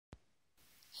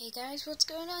Hey guys, what's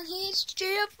going on here? It's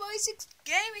GF56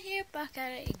 Gamer here, back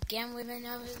at it again with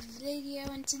another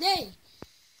video, and today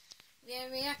we are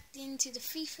reacting to the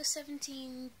FIFA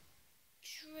 17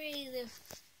 trailer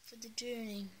for the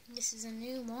journey. This is a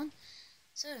new one,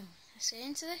 so let's get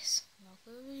into this.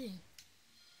 Welcome to you.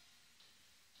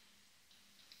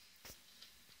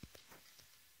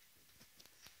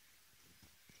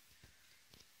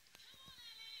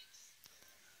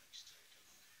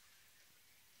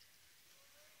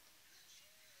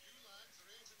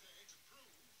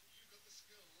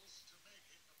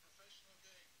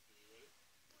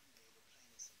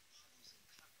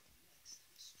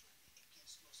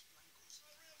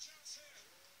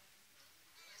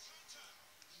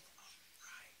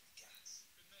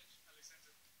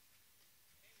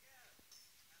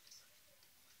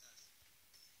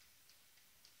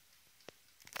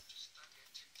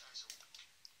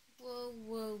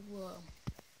 Whoa.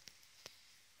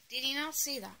 Did you not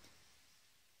see that?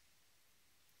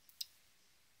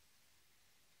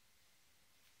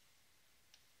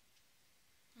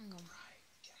 Hang on.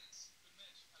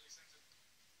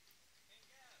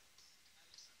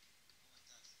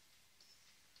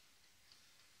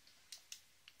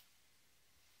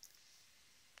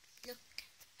 Look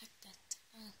at that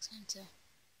Alexander.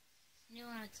 New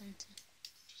Alexander.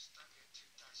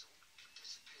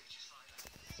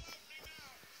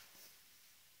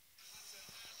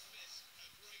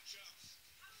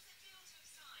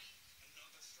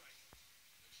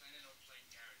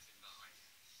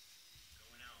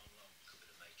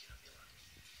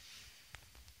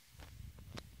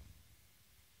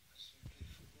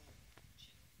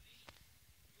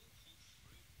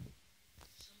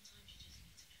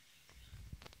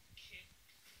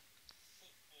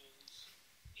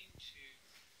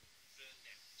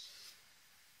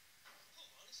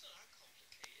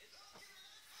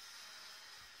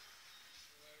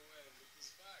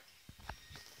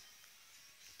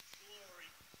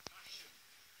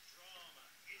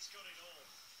 Got it all.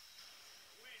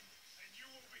 Win, and you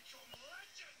will become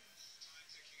legends. Time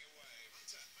ticking away.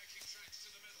 Hunter making tracks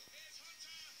to the middle. Here's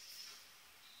Hunter.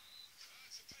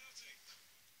 That's a penalty.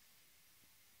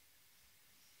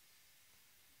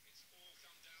 It's all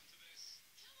come down to this.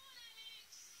 Come on,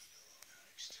 Alex. Come on,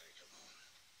 Alex, take him on.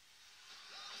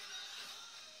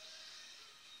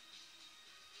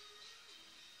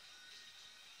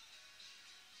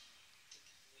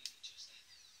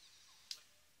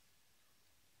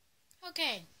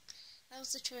 Okay, that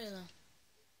was the trailer.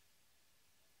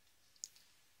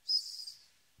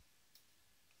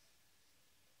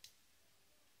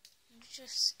 Let me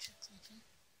just check something.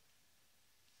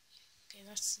 Okay,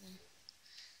 that's the.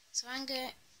 So I'm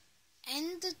gonna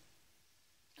end the.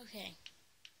 Okay.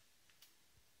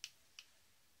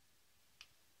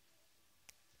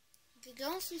 Okay, go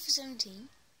on FIFA 17.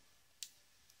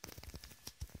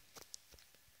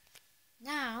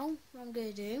 Now, what I'm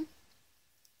gonna do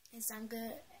is I'm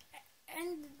gonna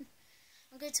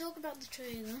talk about the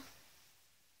trailer,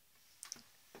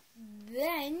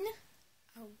 then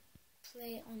I'll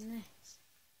play it on this.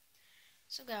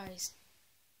 So guys,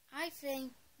 I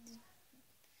think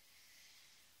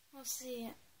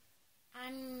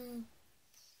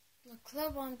the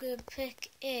club I'm gonna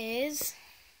pick is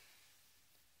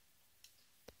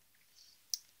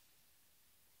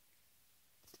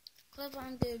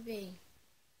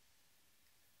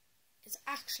it's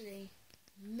actually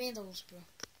Middlesbrough.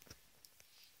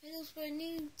 Middlesbrough,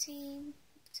 new team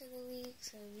to the league,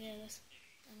 so yes,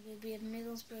 I'm going to be a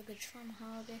Middlesbrough from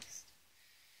Harvest.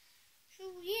 So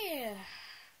yeah,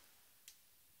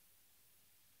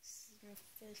 this is my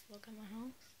first vlog at my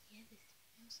house. Yeah, this is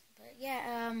my house. But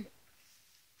yeah,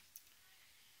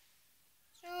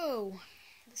 so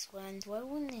this will end well,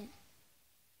 wouldn't it?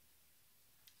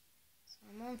 So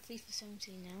I'm on FIFA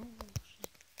 17 now.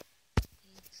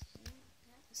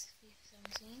 That's FIFA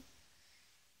 17.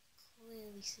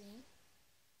 Clearly see.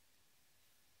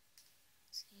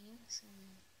 So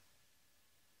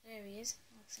there he is,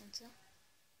 Alexander.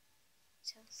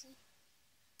 Chelsea.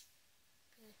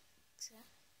 Good. So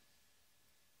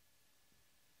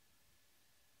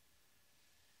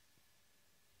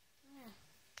yeah,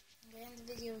 I'm gonna end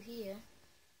the video here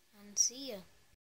and see ya.